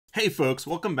Hey folks,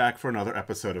 welcome back for another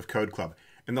episode of Code Club.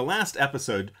 In the last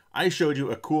episode, I showed you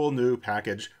a cool new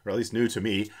package, or at least new to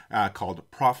me, called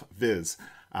profviz,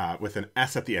 with an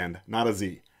S at the end, not a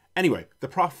Z. Anyway, the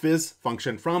profviz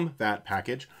function from that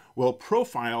package will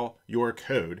profile your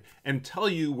code and tell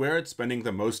you where it's spending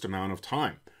the most amount of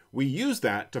time. We use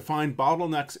that to find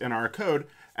bottlenecks in our code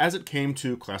as it came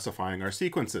to classifying our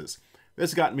sequences.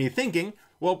 This got me thinking,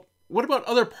 well, what about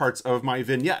other parts of my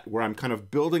vignette where I'm kind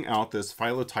of building out this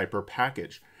phylotyper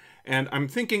package? And I'm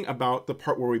thinking about the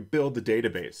part where we build the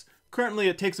database. Currently,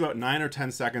 it takes about 9 or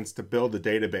 10 seconds to build the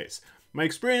database. My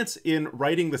experience in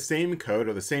writing the same code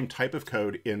or the same type of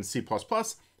code in C++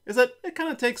 is that it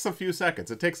kind of takes a few seconds.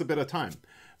 It takes a bit of time.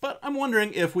 But I'm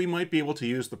wondering if we might be able to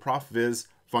use the profviz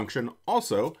function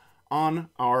also on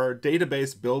our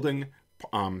database building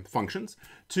functions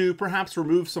to perhaps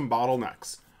remove some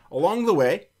bottlenecks. Along the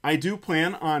way, I do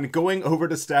plan on going over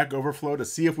to Stack Overflow to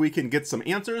see if we can get some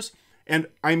answers, and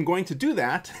I'm going to do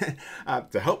that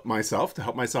to help myself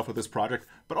with this project,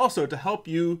 but also to help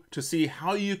you to see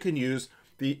how you can use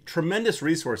the tremendous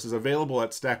resources available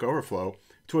at Stack Overflow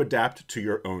to adapt to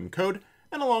your own code.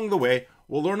 And along the way,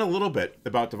 we'll learn a little bit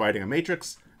about dividing a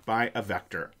matrix by a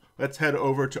vector. Let's head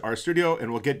over to our studio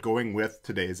and we'll get going with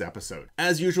today's episode.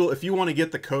 As usual, if you want to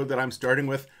get the code that I'm starting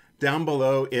with, down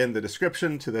below in the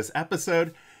description to this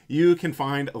episode, you can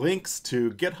find links to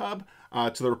GitHub,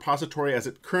 to the repository as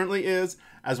it currently is,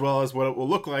 as well as what it will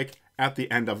look like at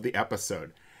the end of the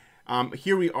episode.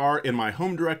 Here we are in my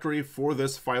home directory for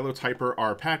this phylotyper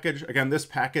R package. Again, this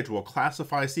package will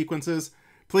classify sequences.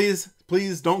 Please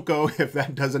don't go if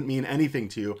that doesn't mean anything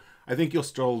to you. I think you'll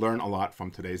still learn a lot from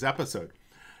today's episode.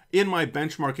 In my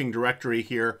benchmarking directory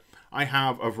here, I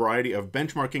have a variety of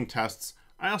benchmarking tests.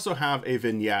 I also have a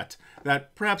vignette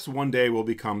that perhaps one day will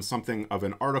become something of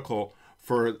an article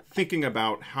for thinking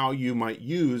about how you might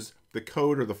use the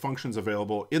code or the functions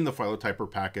available in the phylotyper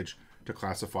package to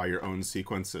classify your own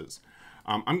sequences.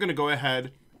 I'm going to go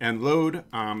ahead and load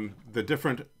the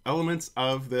different elements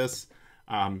of this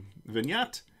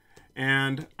vignette,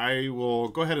 and I will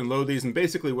go ahead and load these. And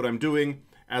basically what I'm doing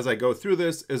as I go through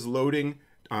this is loading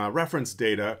reference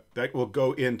data that will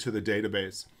go into the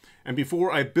database. And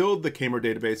before I build the K-mer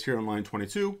database here on line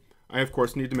 22, I of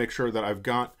course need to make sure that I've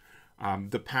got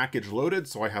the package loaded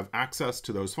so I have access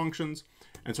to those functions.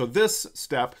 And so this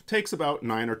step takes about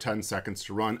 9 or 10 seconds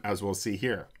to run, as we'll see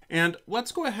here. And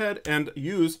let's go ahead and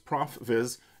use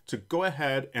profviz to go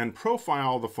ahead and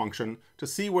profile the function to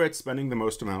see where it's spending the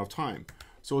most amount of time.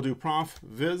 So we'll do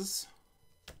profviz, :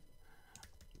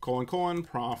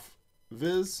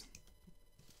 profviz.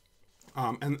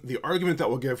 And the argument that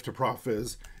we'll give to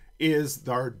profviz is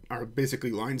our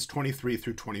basically lines 23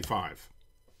 through 25.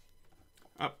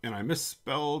 And I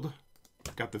misspelled,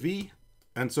 got the V.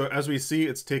 And so as we see,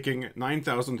 it's taking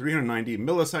 9,390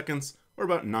 milliseconds, or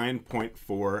about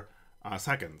 9.4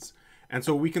 seconds. And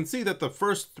so we can see that the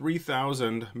first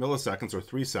 3,000 milliseconds, or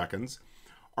 3 seconds,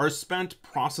 are spent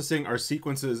processing our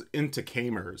sequences into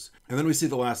K-mers. And then we see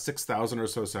the last 6,000 or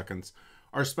so seconds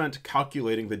are spent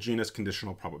calculating the genus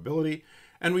conditional probability.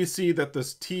 And we see that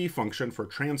this T function for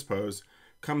transpose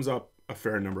comes up a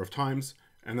fair number of times.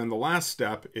 And then the last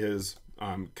step is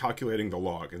calculating the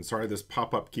log. And sorry, this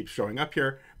pop-up keeps showing up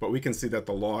here, but we can see that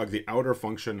the log, the outer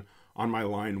function on my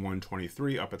line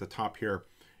 123 up at the top here,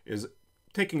 is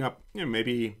taking up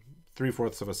maybe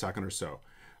 3/4 of a second or so.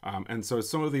 And so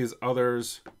some of these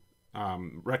others,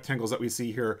 rectangles that we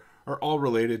see here, are all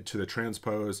related to the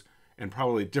transpose and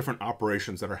probably different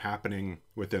operations that are happening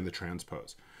within the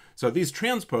transpose. So these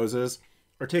transposes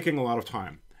are taking a lot of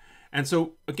time. And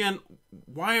so again,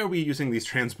 why are we using these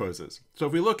transposes? So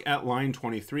if we look at line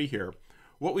 23 here,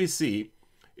 what we see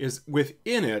is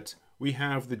within it, we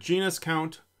have the genus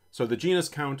count. So the genus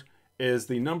count is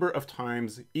the number of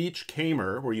times each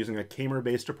K-mer, we're using a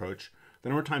K-mer-based approach, the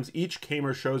number of times each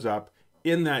K-mer shows up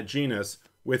in that genus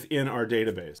within our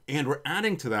database. And we're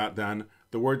adding to that then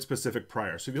the word specific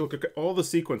prior. So if you look at all the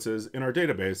sequences in our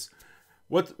database,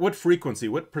 what frequency,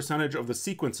 what percentage of the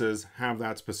sequences have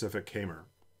that specific K-mer?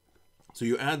 So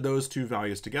you add those two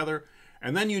values together,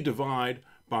 and then you divide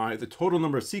by the total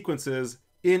number of sequences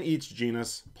in each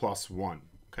genus plus 1,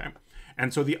 okay?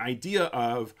 And so the idea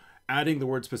of adding the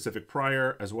word specific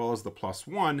prior as well as the plus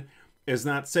 1 is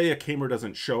that, say a K-mer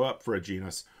doesn't show up for a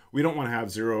genus, we don't want to have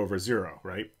 0 over 0,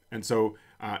 right? And so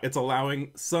it's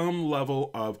allowing some level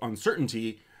of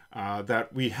uncertainty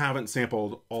that we haven't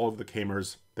sampled all of the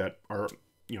K-mers that are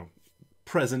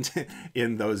present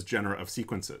in those genera of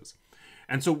sequences.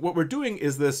 And so what we're doing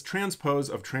is this transpose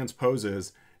of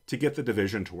transposes to get the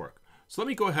division to work. So let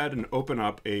me go ahead and open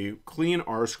up a clean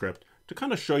R script to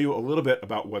kind of show you a little bit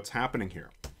about what's happening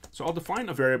here. So I'll define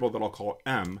a variable that I'll call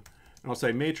m, and I'll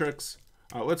say matrix,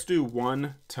 let's do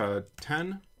 1 to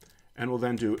 10, and we'll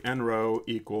then do n row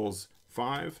equals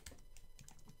 5.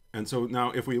 And so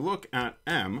now if we look at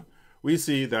m, we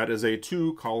see that is a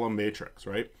 2-column matrix,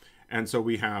 right? And so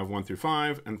we have 1 through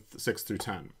 5 and 6 through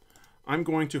 10. I'm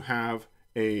going to have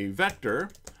a vector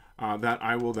that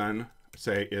I will then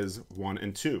say is 1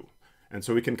 and 2. And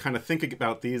so we can kind of think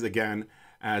about these again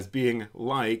as being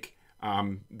like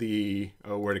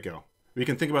where'd it go? We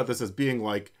can think about this as being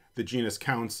like the genus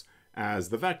counts as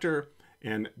the vector,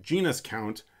 and genus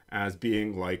count as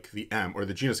being like the m, or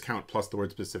the genus count plus the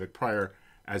word specific prior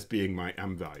as being my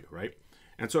m value, right?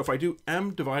 And so if I do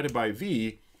m divided by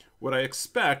v, what I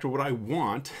expect, or what I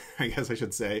want, I guess I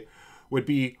should say, would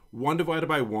be 1 divided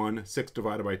by 1, 6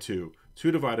 divided by 2,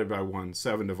 2 divided by 1,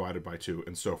 7 divided by 2,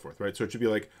 and so forth, right? So it should be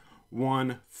like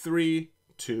 1, 3,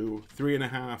 2,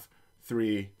 3.5,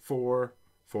 3, 4,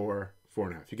 4,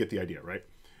 4.5. You get the idea, right?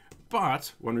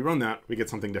 But when we run that, we get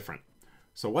something different.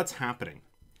 So what's happening?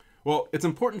 Well, it's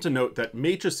important to note that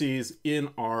matrices in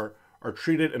R are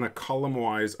treated in a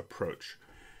column-wise approach.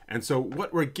 And so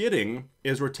what we're getting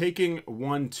is we're taking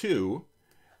 1, 2,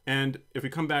 and if we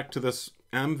come back to this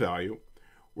m value,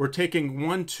 we're taking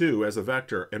 1, 2 as a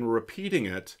vector, and we're repeating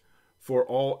it for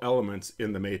all elements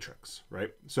in the matrix,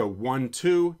 right? So 1,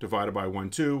 2 divided by 1,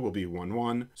 2 will be 1,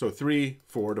 1. So 3,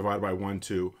 4 divided by 1,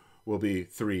 2 will be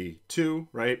 3, 2,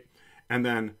 right? And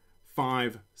then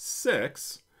 5,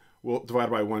 6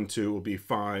 divided by 1, 2 will be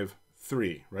 5,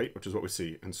 3, right? Which is what we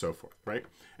see, and so forth, right?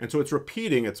 And so it's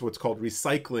repeating, it's what's called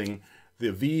recycling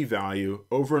the v value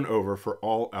over and over for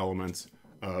all elements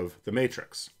of the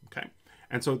matrix, okay?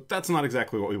 And so that's not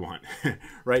exactly what we want,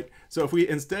 right? So if we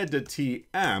instead did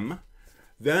tm,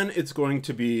 then it's going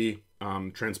to be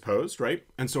transposed, right?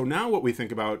 And so now what we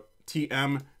think about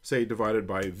tm, say, divided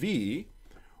by v,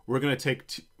 we're going to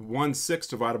take 1, 6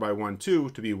 divided by 1,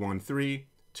 2 to be 1, 3,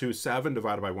 2, 7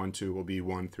 divided by 1, 2 will be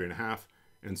 1, 3.5,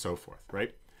 and so forth,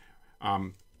 right?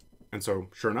 And so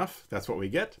sure enough, that's what we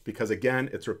get, because again,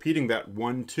 it's repeating that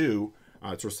 1, 2,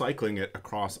 it's recycling it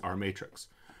across our matrix.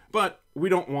 But we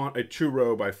don't want a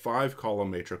 2-row by 5-column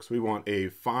matrix. We want a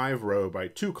 5-row by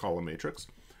 2-column matrix.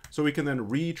 So we can then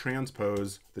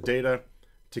retranspose the data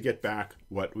to get back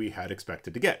what we had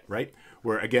expected to get, right?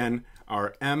 Where again,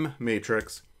 our M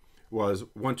matrix was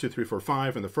 1, 2, 3, 4,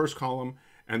 5 in the first column,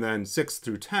 and then 6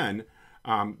 through 10,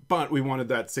 but we wanted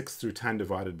that 6 through 10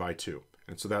 divided by 2.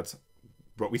 And so that's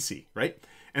what we see, right?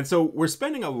 And so we're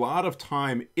spending a lot of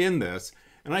time in this,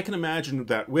 and I can imagine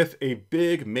that with a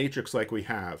big matrix like we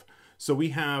have, so we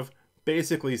have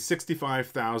basically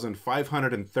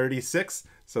 65,536,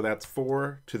 so that's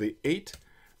 4 to the 8.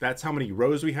 That's how many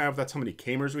rows we have, that's how many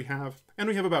k-mers we have, and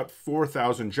we have about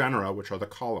 4,000 genera, which are the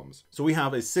columns. So we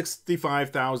have a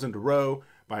 65,000 row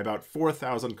by about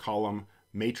 4,000 column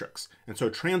matrix. And so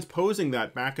transposing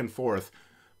that back and forth,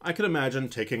 I could imagine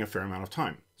taking a fair amount of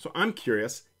time. So I'm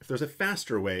curious if there's a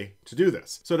faster way to do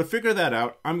this. So to figure that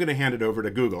out, I'm going to hand it over to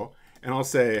Google, and I'll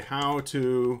say how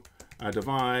to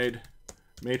divide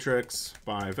matrix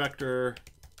by vector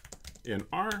in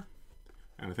R.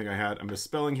 And I think I'm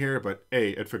misspelling here, but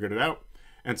it figured it out.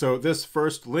 And so this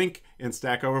first link in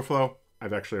Stack Overflow,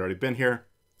 I've actually already been here.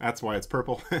 That's why it's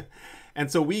purple. And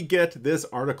so we get this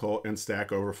article in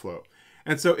Stack Overflow.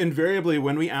 And so invariably,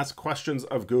 when we ask questions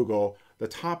of Google, the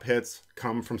top hits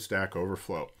come from Stack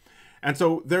Overflow. And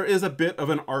so there is a bit of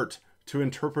an art to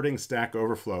interpreting Stack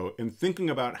Overflow and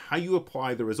thinking about how you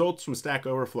apply the results from Stack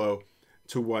Overflow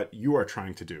to what you are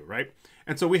trying to do, right?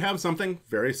 And so we have something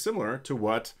very similar to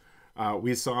what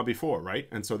we saw before, right?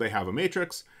 And so they have a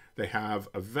matrix, they have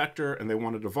a vector, and they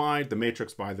want to divide the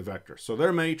matrix by the vector. So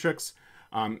their matrix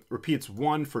repeats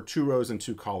 1 for 2 rows and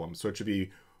 2 columns. So it should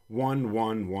be 1,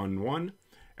 1, 1, 1,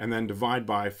 and then divide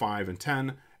by 5 and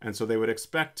 10. And so they would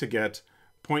expect to get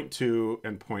 0.2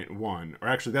 and 0.1. Or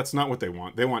actually, that's not what they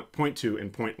want. They want 0.2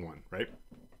 and 0.1, right?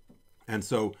 And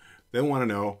so they want to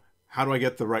know, how do I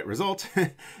get the right result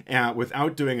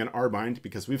without doing an R-bind?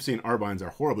 Because we've seen R-binds are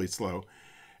horribly slow.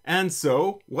 And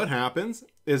so what happens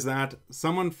is that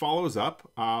someone follows up.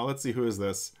 Let's see, who is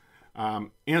this?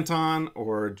 Anton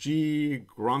or G.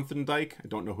 Grothendieck. I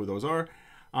don't know who those are.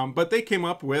 But they came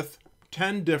up with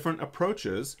 10 different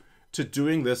approaches to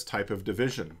doing this type of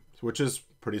division, which is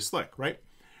pretty slick, right?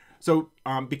 So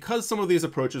because some of these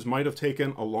approaches might have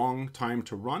taken a long time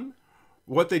to run,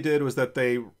 what they did was that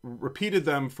they repeated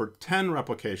them for 10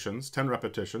 repetitions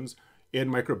in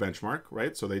microbenchmark,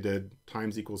 right? So they did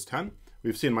times equals 10.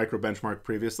 We've seen microbenchmark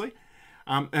previously.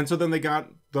 And so then they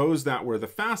got those that were the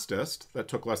fastest, that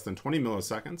took less than 20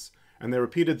 milliseconds, and they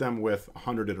repeated them with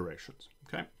 100 iterations,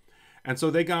 okay? And so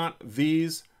they got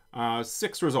these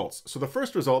 6 results. So the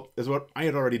first result is what I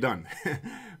had already done.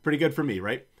 Pretty good for me,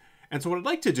 right? And so what I'd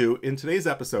like to do in today's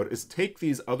episode is take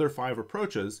these other 5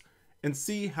 approaches and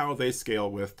see how they scale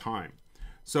with time.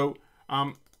 So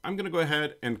I'm going to go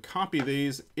ahead and copy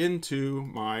these into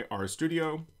my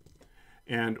RStudio,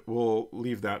 and we'll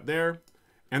leave that there.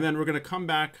 And then we're going to come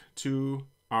back to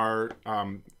our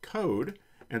code.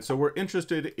 And so we're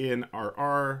interested in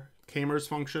our rk-mers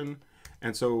function.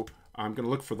 And so I'm going to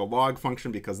look for the log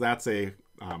function because that's a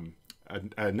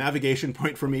navigation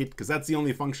point for me, because that's the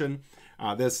only function.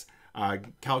 This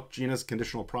calc genus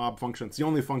conditional prob function, it's the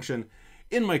only function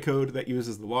in my code that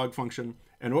uses the log function.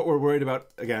 And what we're worried about,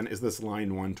 again, is this line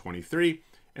 123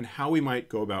 and how we might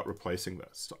go about replacing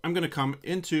this. So I'm going to come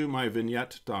into my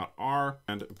vignette.r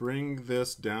and bring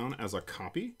this down as a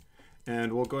copy.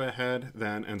 And we'll go ahead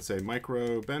then and say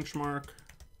microbenchmark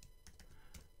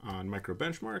on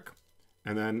microbenchmark.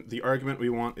 And then the argument we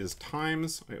want is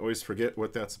times. I always forget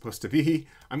what that's supposed to be.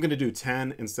 I'm going to do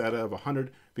 10 instead of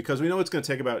 100 because we know it's going to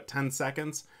take about 10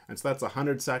 seconds. And so that's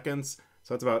 100 seconds.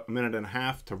 So that's about 1.5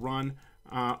 minutes to run.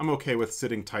 I'm okay with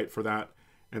sitting tight for that.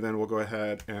 And then we'll go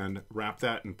ahead and wrap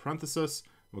that in parenthesis.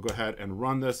 We'll go ahead and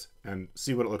run this and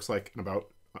see what it looks like in about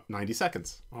 90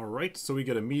 seconds. All right, so we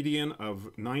get a median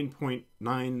of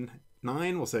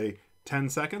 9.99, we'll say 10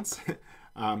 seconds.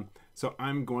 So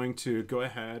I'm going to go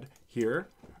ahead here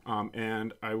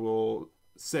and I will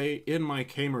say in my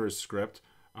k-mers script,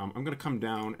 I'm going to come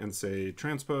down and say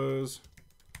transpose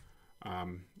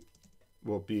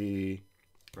will be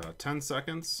 10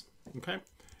 seconds, okay?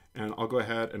 And I'll go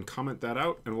ahead and comment that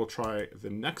out and we'll try the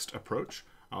next approach.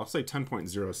 I'll say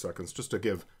 10.0 seconds just to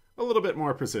give a little bit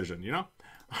more precision, you know?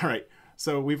 All right,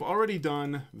 so we've already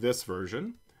done this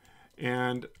version.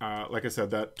 And like I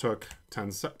said, that took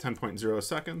 10.0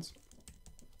 seconds.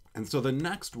 And so the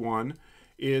next one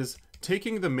is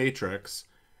taking the matrix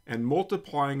and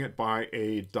multiplying it by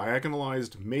a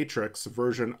diagonalized matrix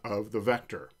version of the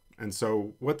vector. And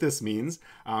so what this means,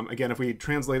 again, if we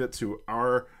translate it to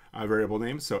our variable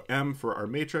name, so M for our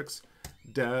matrix,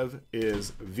 dev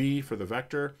is V for the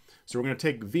vector. So we're going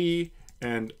to take V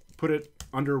and put it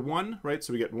under 1, right?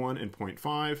 So we get 1 and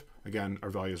 0.5. Again, our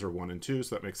values are 1 and 2,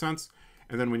 so that makes sense.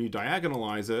 And then when you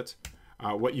diagonalize it,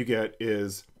 what you get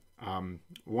is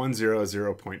 1, 0,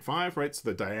 0.5, right? So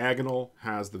the diagonal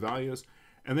has the values.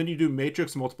 And then you do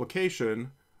matrix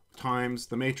multiplication times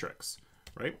the matrix,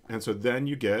 right? And so then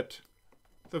you get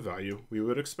the value we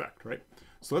would expect, right?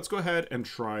 So let's go ahead and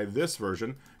try this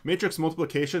version. Matrix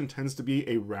multiplication tends to be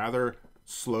a rather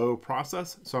slow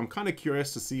process, so I'm kind of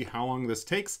curious to see how long this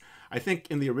takes. I think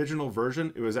in the original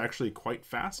version, it was actually quite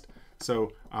fast.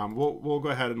 So we'll go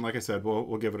ahead and, like I said,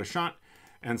 we'll give it a shot.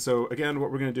 And so again,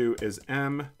 what we're going to do is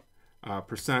m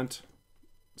percent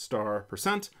star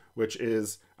percent, which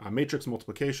is matrix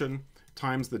multiplication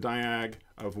times the diag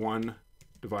of 1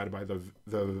 divided by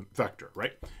the vector,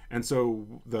 right? And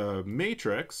so the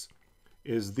matrix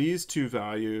is these two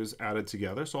values added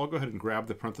together. So I'll go ahead and grab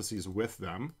the parentheses with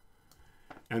them.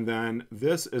 And then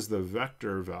this is the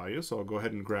vector value. So I'll go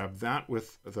ahead and grab that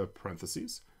with the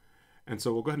parentheses. And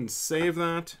so we'll go ahead and save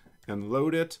that and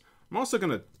load it. I'm also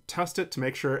going to test it to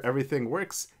make sure everything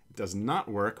works. It does not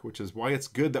work, which is why it's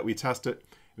good that we test it.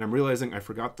 And I'm realizing I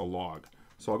forgot the log.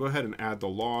 So I'll go ahead and add the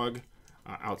log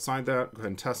outside that. Go ahead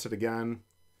and test it again.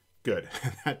 Good,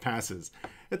 that passes.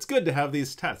 It's good to have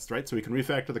these tests, right? So we can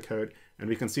refactor the code and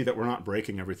we can see that we're not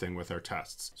breaking everything with our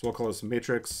tests. So we'll call this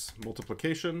matrix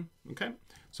multiplication, okay?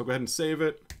 So go ahead and save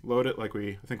it, load it like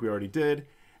I think we already did.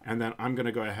 And then I'm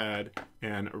gonna go ahead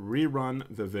and rerun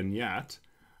the vignette.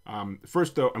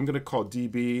 First though, I'm gonna call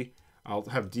db, I'll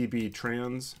have db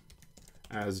trans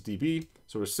as db.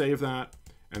 So we'll save that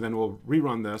and then we'll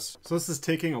rerun this. So this is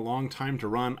taking a long time to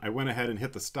run. I went ahead and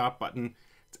hit the stop button.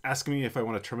 It's asking me if I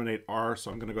want to terminate R, so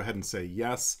I'm going to go ahead and say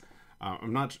yes.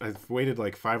 I've waited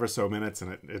like 5 or so minutes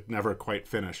and it never quite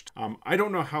finished. I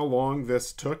don't know how long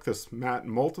this took, this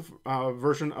mat-mult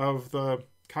version of the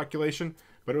calculation,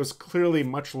 but it was clearly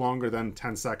much longer than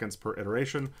 10 seconds per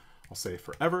iteration. I'll say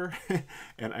forever,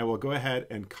 and I will go ahead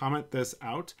and comment this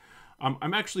out.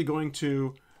 I'm actually going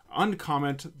to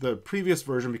uncomment the previous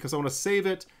version because I want to save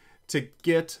it to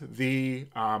get the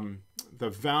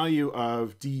value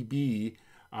of dB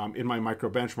in my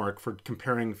microbenchmark for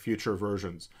comparing future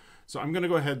versions. So I'm going to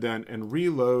go ahead then and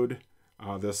reload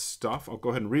this stuff. I'll go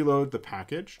ahead and reload the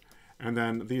package and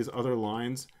then these other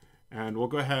lines, and we'll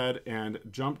go ahead and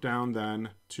jump down then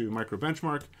to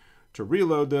microbenchmark to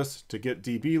reload this to get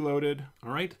dB loaded.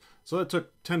 All right, so that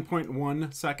took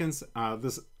 10.1 seconds.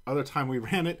 This other time we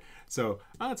ran it. So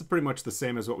it's pretty much the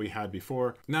same as what we had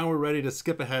before. Now we're ready to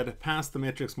skip ahead past the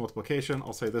matrix multiplication.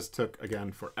 I'll say this took,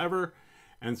 again, forever.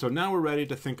 And so now we're ready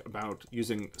to think about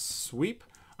using sweep.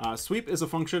 Sweep is a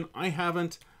function I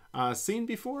haven't seen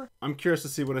before. I'm curious to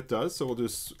see what it does. So we'll do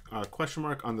question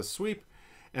mark on the sweep.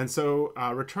 And so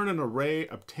return an array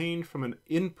obtained from an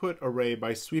input array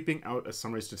by sweeping out a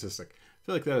summary statistic. I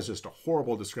feel like that is just a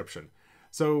horrible description.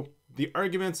 So the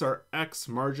arguments are x,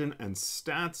 margin, and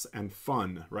stats, and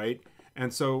fun, right?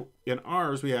 And so in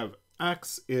ours, we have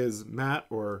x is mat,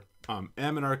 or m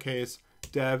in our case.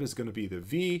 Dev is going to be the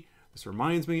v. This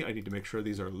reminds me, I need to make sure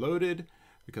these are loaded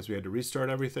because we had to restart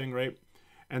everything, right?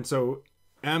 And so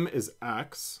m is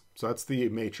x, so that's the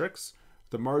matrix.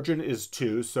 The margin is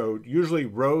 2, so usually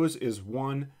rows is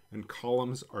 1 and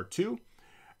columns are 2.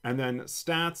 And then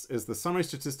stats is the summary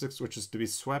statistics, which is to be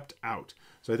swept out.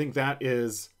 So I think that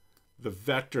is the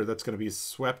vector that's going to be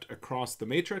swept across the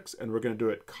matrix, and we're going to do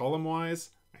it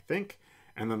column-wise, I think.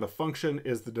 And then the function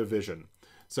is the division.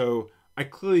 So I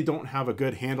clearly don't have a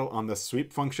good handle on the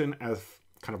sweep function as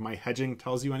kind of my hedging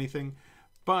tells you anything,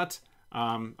 but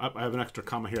I have an extra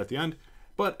comma here at the end,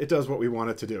 but it does what we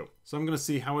want it to do. So I'm going to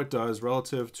see how it does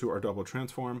relative to our double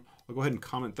transform. I'll go ahead and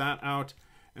comment that out,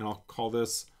 and I'll call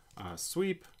this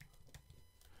sweep.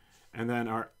 And then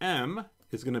our M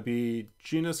is going to be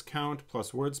genus count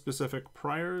plus word specific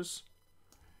priors.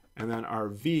 And then our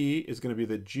V is going to be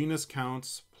the genus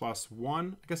counts plus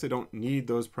 1. I guess I don't need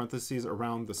those parentheses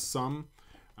around the sum.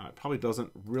 It probably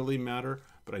doesn't really matter,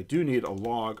 but I do need a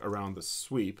log around the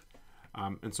sweep.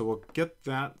 And so we'll get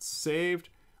that saved.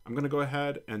 I'm going to go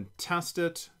ahead and test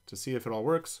it to see if it all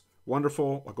works.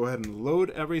 Wonderful. I'll go ahead and load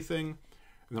everything.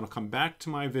 And then I'll come back to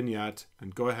my vignette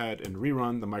and go ahead and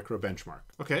rerun the micro benchmark.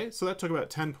 Okay, so that took about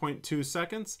 10.2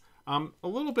 seconds. A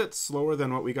little bit slower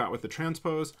than what we got with the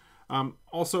transpose.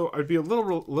 Also, I'd be a little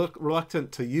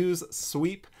reluctant to use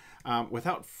sweep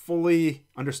without fully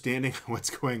understanding what's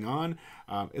going on.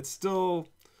 It's still,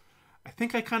 I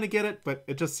think I kind of get it, but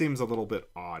it just seems a little bit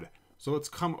odd. So let's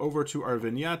come over to our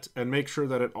vignette and make sure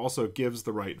that it also gives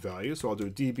the right value. So I'll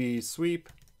do db sweep,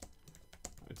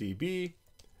 db,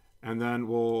 and then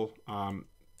we'll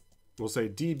say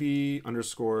db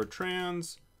underscore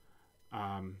trans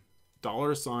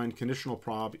 $ conditional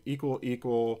prob equal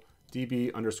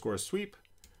db underscore sweep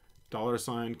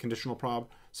 $ conditional prob.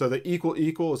 So the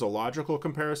equal is a logical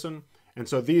comparison. And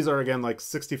so these are, again, like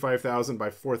 65,000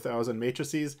 by 4,000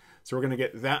 matrices. So we're going to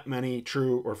get that many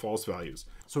true or false values.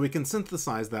 So we can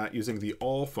synthesize that using the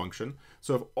all function.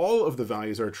 So if all of the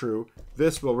values are true,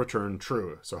 this will return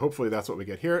true. So hopefully that's what we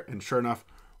get here. And sure enough,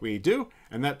 we do.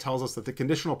 And that tells us that the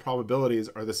conditional probabilities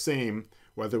are the same,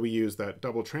 whether we use that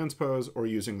double transpose or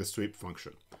using the sweep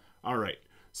function. All right.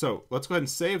 So let's go ahead and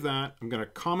save that. I'm going to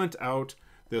comment out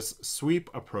this sweep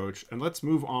approach, and let's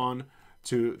move on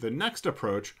to the next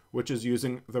approach, which is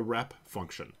using the rep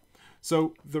function.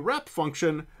 So the rep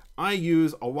function I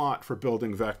use a lot for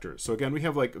building vectors. So again, we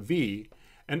have like v,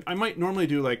 and I might normally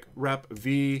do like rep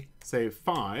v, say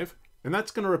 5, and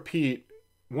that's going to repeat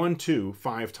 1, 2,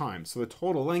 5 times. So the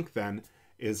total length then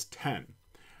is 10.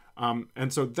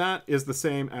 And so that is the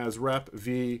same as rep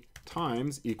v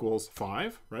times equals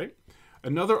 5, right?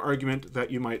 Another argument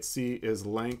that you might see is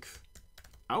length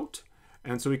out.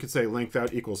 And so we could say length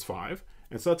out equals 5.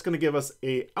 And so that's going to give us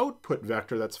a output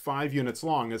vector that's 5 units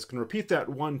long. It's going to repeat that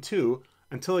 1, 2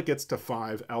 until it gets to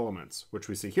 5 elements, which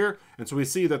we see here. And so we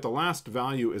see that the last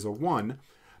value is a 1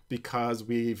 because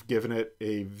we've given it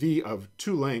a v of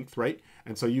 2 length, right?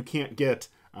 And so you can't get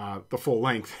the full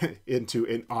length into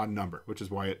an odd number, which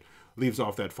is why it leaves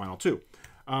off that final 2.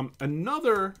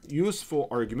 Another useful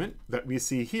argument that we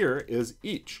see here is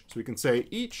each. So we can say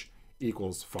each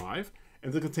equals 5.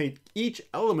 And we can take each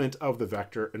element of the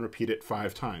vector and repeat it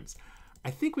 5 times. I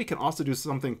think we can also do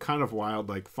something kind of wild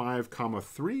like 5,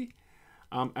 3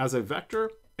 as a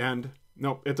vector. And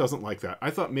no, it doesn't like that.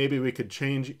 I thought maybe we could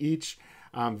change each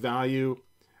value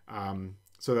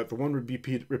so that the 1 would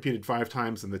be repeated 5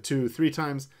 times and the 2 3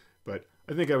 times. But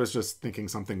I think I was just thinking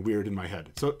something weird in my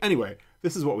head. So anyway,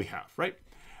 this is what we have, right?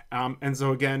 And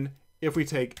so again, if we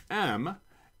take m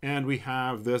and we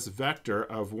have this vector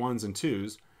of 1s and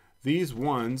 2s, these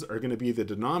 1s are going to be the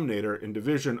denominator in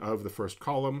division of the first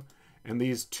column, and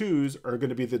these 2s are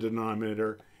going to be the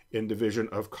denominator in division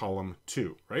of column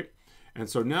 2, right? And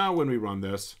so now when we run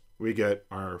this, we get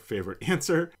our favorite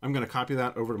answer. I'm going to copy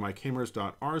that over to my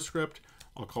kmers.r script.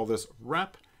 I'll call this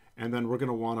rep, and then we're going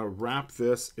to want to wrap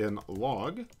this in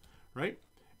log, right?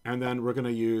 And then we're going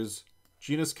to use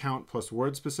genus count plus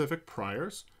word specific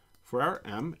priors for our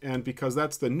m, and because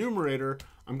that's the numerator,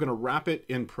 I'm going to wrap it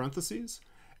in parentheses.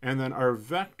 And then our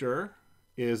vector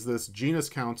is this genus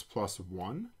counts plus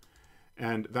 1.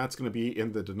 And that's going to be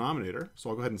in the denominator. So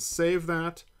I'll go ahead and save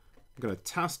that. I'm going to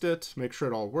test it, make sure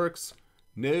it all works.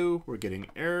 No, we're getting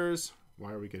errors.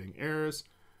 Why are we getting errors?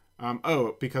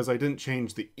 Oh, because I didn't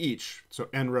change the each, so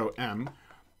n row m.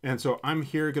 And so I'm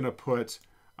here going to put,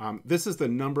 this is the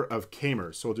number of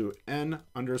k-mers. So we'll do n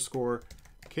underscore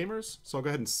k-mers. So I'll go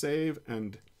ahead and save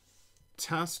and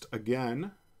test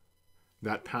again.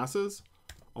 That passes.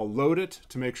 I'll load it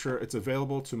to make sure it's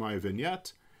available to my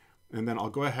vignette. And then I'll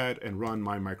go ahead and run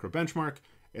my microbenchmark,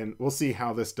 and we'll see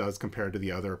how this does compared to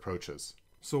the other approaches.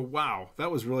 So wow,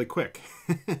 that was really quick.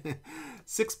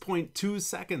 6.2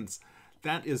 seconds.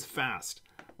 That is fast.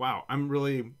 Wow, I'm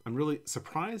really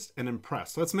surprised and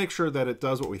impressed. Let's make sure that it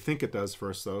does what we think it does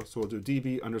first though. So we'll do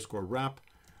db underscore rep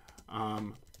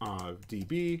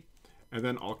db, and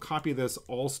then I'll copy this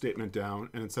all statement down,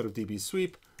 and instead of db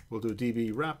sweep, we'll do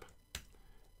db rep.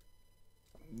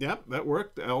 Yep, that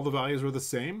worked. All the values were the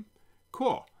same.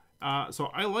 Cool.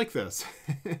 So I like this.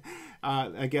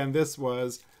 Again, this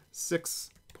was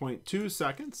 6.2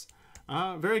 seconds.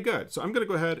 Very good. So I'm going to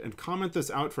go ahead and comment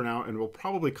this out for now, and we'll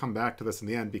probably come back to this in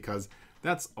the end because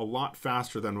that's a lot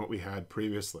faster than what we had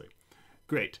previously.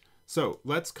 Great. So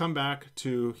let's come back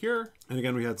to here. And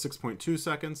again, we had 6.2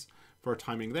 seconds for our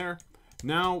timing there.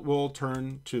 Now we'll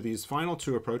turn to these final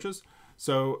two approaches.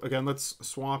 So again, let's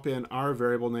swap in our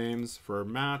variable names for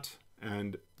Matt,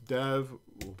 and dev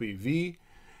will be v.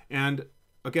 And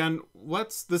again,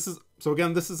 this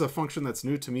is a function that's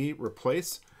new to me,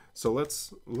 replace. So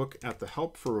let's look at the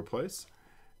help for replace.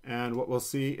 And what we'll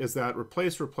see is that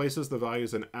replace replaces the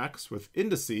values in X with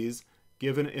indices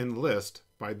given in list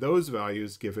by those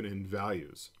values given in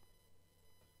values.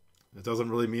 It doesn't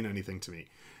really mean anything to me.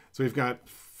 So we've got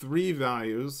three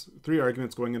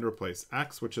arguments going into replace.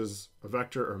 X, which is a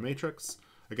vector or a matrix.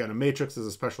 Again, a matrix is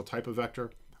a special type of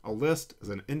vector. A list is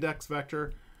an index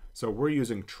vector. So we're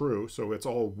using true, so it's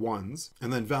all ones.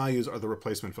 And then values are the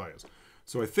replacement values.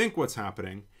 So I think what's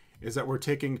happening is that we're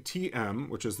taking TM,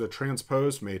 which is the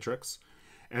transposed matrix,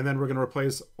 and then we're going to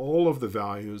replace all of the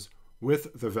values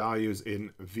with the values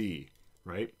in V,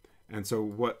 right? And so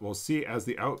what we'll see as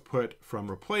the output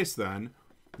from replace then,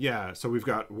 yeah, so we've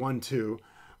got 1, 2,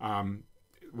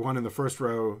 1 in the first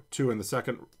row, 2 in the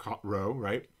second row,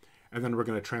 right? And then we're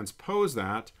going to transpose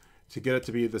that to get it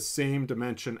to be the same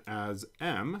dimension as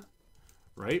M,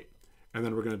 right? And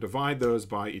then we're going to divide those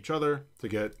by each other to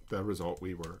get the result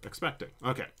we were expecting.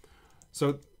 Okay,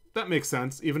 so that makes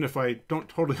sense. Even if I don't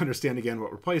totally understand again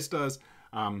what replace does,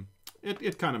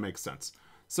 it kind of makes sense.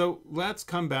 So let's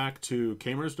come back to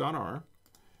kmers.r,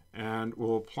 and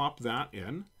we'll plop that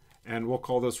in, and we'll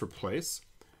call this replace.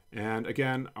 And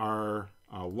again, our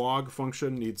log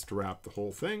function needs to wrap the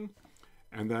whole thing.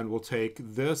 And then we'll take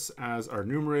this as our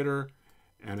numerator.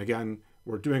 And again,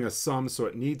 we're doing a sum, so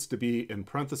it needs to be in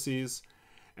parentheses.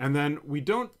 And then we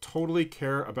don't totally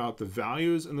care about the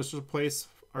values in this replace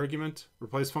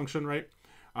function, right?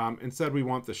 Instead, we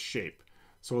want the shape.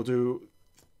 So we'll do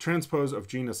transpose of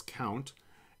genus count.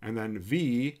 And then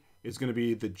V is going to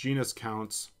be the genus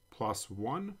counts plus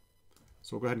 1.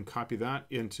 So we'll go ahead and copy that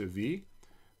into V.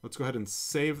 Let's go ahead and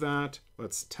save that.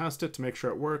 Let's test it to make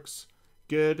sure it works.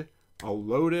 Good. I'll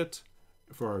load it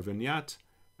for our vignette,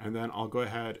 and then I'll go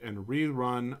ahead and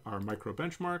rerun our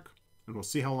microbenchmark, and we'll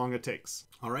see how long it takes.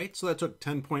 All right, so that took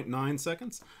 10.9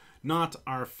 seconds. Not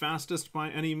our fastest by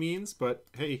any means, but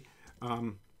hey,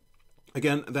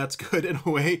 again, that's good in a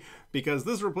way, because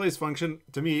this replace function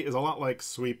to me is a lot like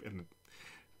sweep, and it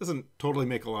doesn't totally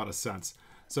make a lot of sense.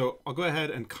 So I'll go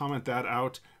ahead and comment that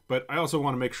out, but I also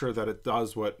want to make sure that it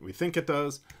does what we think it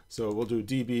does. So we'll do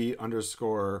db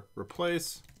underscore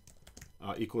replace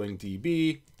equaling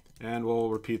db, and we'll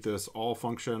repeat this all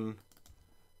function.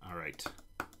 All right,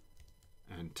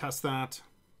 and test that.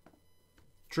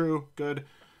 True, good.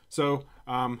 So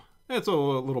it's a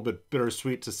little bit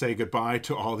bittersweet to say goodbye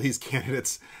to all these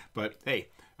candidates, but hey,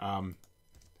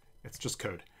 it's just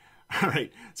code. All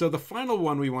right, so the final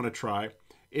one we want to try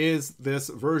is this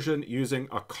version using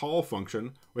a call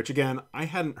function, which again, I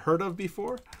hadn't heard of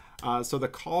before. So the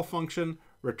call function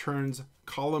returns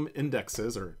column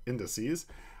indexes or indices,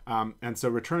 and so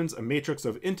returns a matrix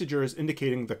of integers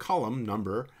indicating the column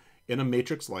number in a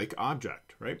matrix-like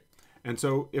object, right? And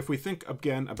so if we think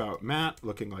again about Matt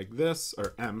looking like this,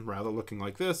 or M rather looking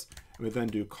like this, and we then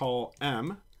do call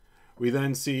M, we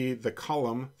then see the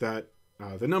column that,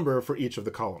 the number for each of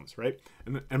the columns, right?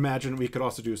 And imagine we could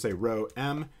also do, say, row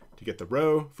M to get the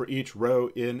row for each row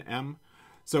in M.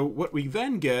 So what we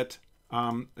then get,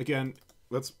 again,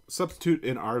 let's substitute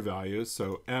in our values.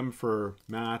 So M for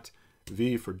Matt,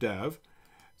 V for Dev.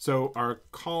 So our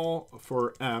call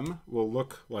for M will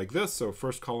look like this. So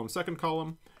first column, second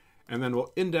column, and then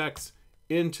we'll index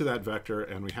into that vector,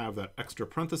 and we have that extra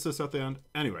parenthesis at the end.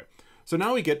 Anyway, so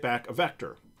now we get back a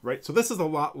vector, right? So this is a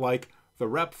lot like the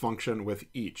rep function with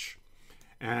each.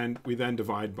 And we then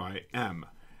divide by M.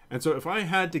 And so if I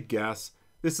had to guess,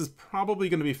 this is probably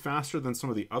going to be faster than some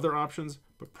of the other options,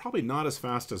 but probably not as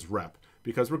fast as rep,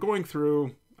 because we're going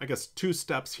through, I guess, 2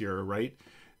 steps here, right,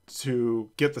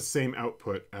 to get the same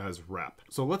output as rep.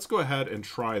 So let's go ahead and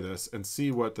try this and see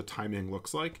what the timing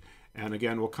looks like. And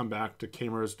again, we'll come back to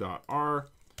k-mers.r,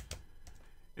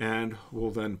 and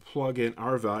we'll then plug in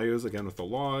our values again with the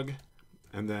log,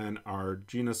 and then our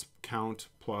genus count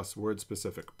plus word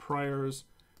specific priors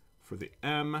for the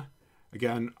M.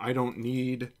 Again, I don't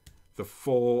need the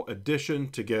full addition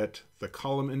to get the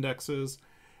column indexes.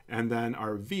 And then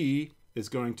our V is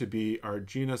going to be our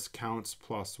genus counts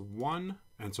plus 1.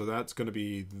 And so that's going to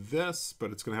be this,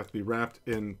 but it's going to have to be wrapped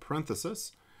in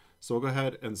parenthesis. So we'll go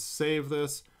ahead and save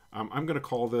this. I'm going to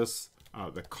call this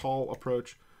the call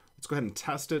approach. Let's go ahead and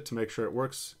test it to make sure it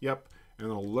works. Yep.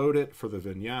 And I'll load it for the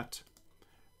vignette.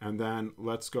 And then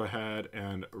let's go ahead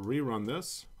and rerun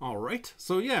this. All right.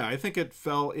 So yeah, I think it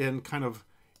fell in kind of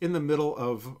in the middle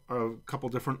of a couple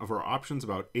different of our options,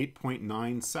 about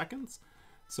 8.9 seconds.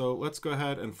 So let's go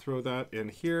ahead and throw that in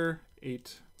here,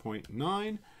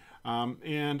 8.9.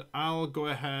 And I'll go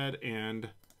ahead and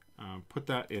put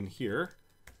that in here,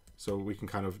 so we can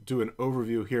kind of do an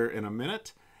overview here in a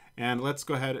minute. And let's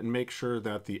go ahead and make sure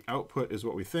that the output is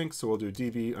what we think. So we'll do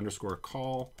db underscore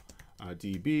call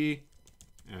db,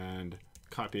 and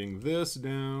copying this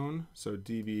down. So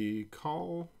db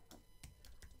call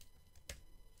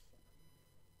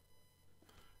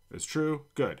is true.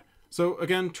 Good. So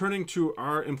again, turning to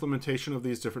our implementation of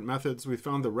these different methods, we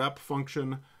found the rep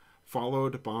function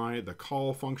followed by the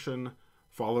call function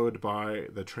followed by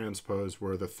the transpose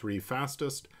were the 3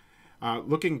 fastest.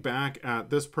 Looking back at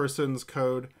this person's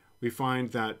code, we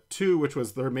find that 2, which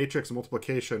was their matrix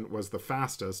multiplication, was the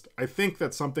fastest. I think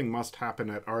that something must happen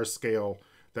at our scale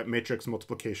that matrix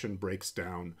multiplication breaks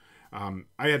down.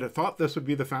 I had thought this would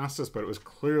be the fastest, but it was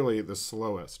clearly the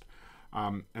slowest.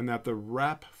 And that the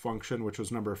rep function, which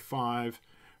was number 5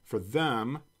 for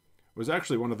them, was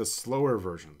actually one of the slower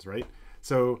versions, right?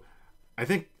 So I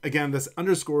think, again, this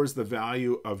underscores the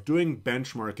value of doing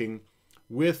benchmarking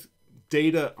with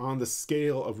data on the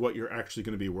scale of what you're actually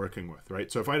going to be working with,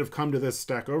 right? So if I'd have come to this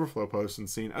Stack Overflow post and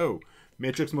seen, oh,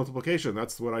 matrix multiplication,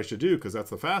 that's what I should do because that's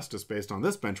the fastest based on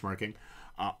this benchmarking,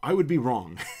 I would be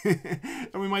wrong.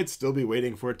 And we might still be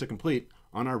waiting for it to complete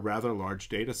on our rather large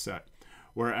data set.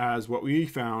 Whereas what we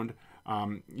found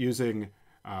using,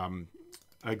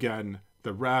 again,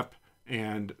 the rep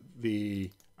and the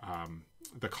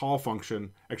call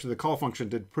function, actually the call function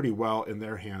did pretty well in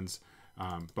their hands,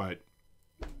 but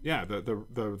yeah,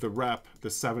 the rep, the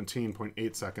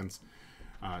 17.8 seconds,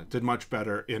 did much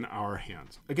better in our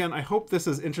hands. Again, I hope this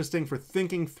is interesting for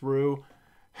thinking through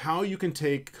how you can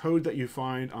take code that you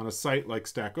find on a site like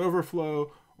Stack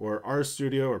Overflow or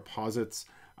RStudio or Posits,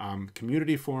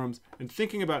 community forums, and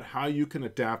thinking about how you can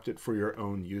adapt it for your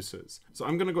own uses. So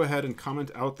I'm going to go ahead and comment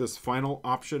out this final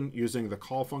option using the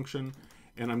call function,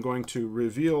 and I'm going to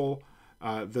reveal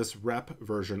this rep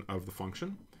version of the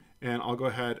function. And I'll go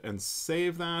ahead and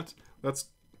save that. Let's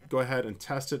go ahead and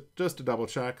test it just to double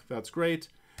check. That's great.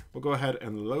 We'll go ahead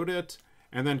and load it.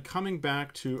 And then coming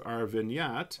back to our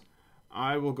vignette,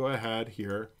 I will go ahead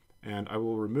here and I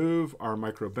will remove our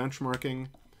micro benchmarking.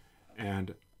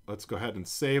 And let's go ahead and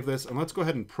save this. And let's go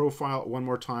ahead and profile it one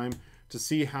more time to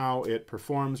see how it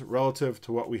performs relative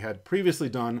to what we had previously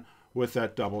done with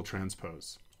that double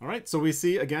transpose. All right, so we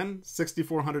see again,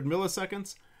 6,400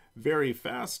 milliseconds. Very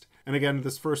fast. And again,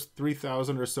 this first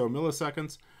 3,000 or so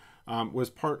milliseconds was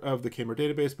part of the k-mer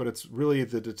database, but it's really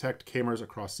the detect k-mers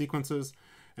across sequences.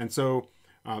 And so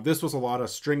this was a lot of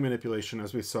string manipulation,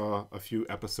 as we saw a few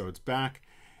episodes back.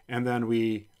 And then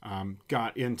we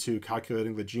got into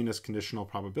calculating the genus conditional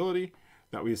probability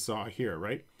that we saw here,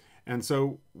 right? And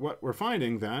so what we're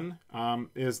finding then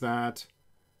is that,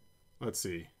 let's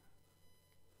see.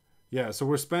 Yeah, so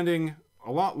we're spending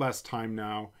a lot less time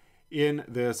now in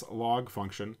this log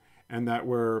function, and that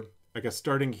we're, I guess,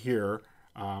 starting here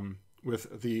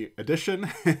with the addition,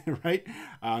 right,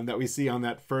 that we see on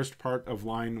that first part of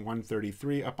line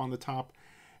 133 up on the top.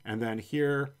 And then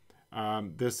here,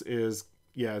 this is,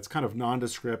 yeah, it's kind of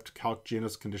nondescript calc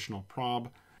genus conditional prob.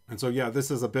 And so, yeah,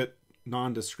 this is a bit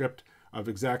nondescript of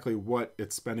exactly what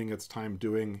it's spending its time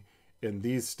doing in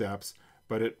these steps,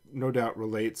 but it no doubt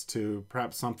relates to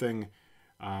perhaps something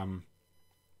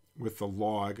with the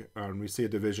log, and we see a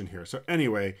division here. So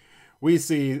anyway, we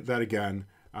see that again,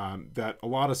 that a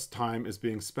lot of time is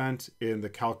being spent in the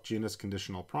calc genus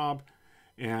conditional prob,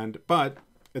 but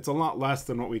it's a lot less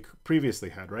than what we previously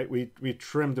had, right? We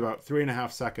trimmed about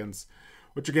 3.5 seconds,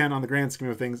 which again, on the grand scheme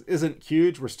of things, isn't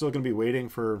huge. We're still going to be waiting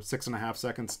for 6.5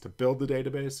 seconds to build the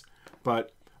database,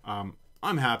 but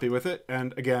I'm happy with it.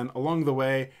 And again, along the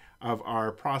way of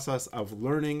our process of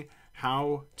learning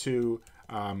how to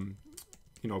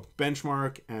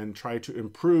benchmark and try to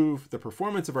improve the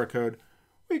performance of our code,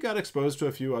 we got exposed to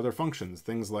a few other functions,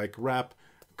 things like rep,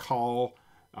 call,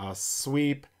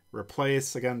 sweep,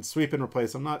 replace. Again, sweep and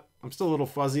replace, I'm still a little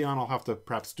fuzzy on. I'll have to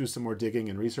perhaps do some more digging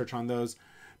and research on those.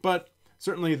 But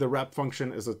certainly the rep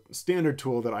function is a standard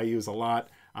tool that I use a lot.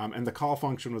 And the call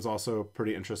function was also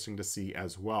pretty interesting to see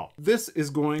as well. This is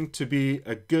going to be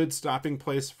a good stopping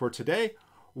place for today.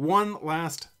 One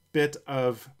last bit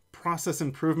of process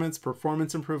improvements,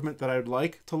 performance improvement that I'd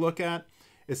like to look at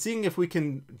is seeing if we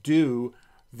can do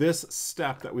this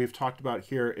step that we've talked about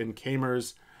here in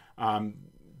K-MERS,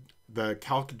 the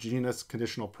calc genus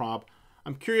conditional prob.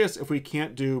 I'm curious if we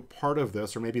can't do part of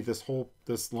this, or maybe this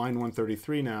line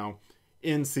 133 now,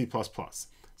 in C++.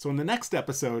 So in the next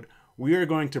episode, we are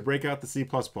going to break out the C++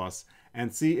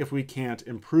 and see if we can't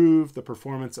improve the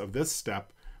performance of this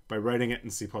step by writing it in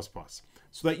C++.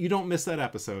 So that you don't miss that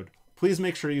episode, please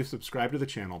make sure you subscribe to the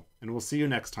channel, and we'll see you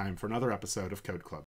next time for another episode of Code Club.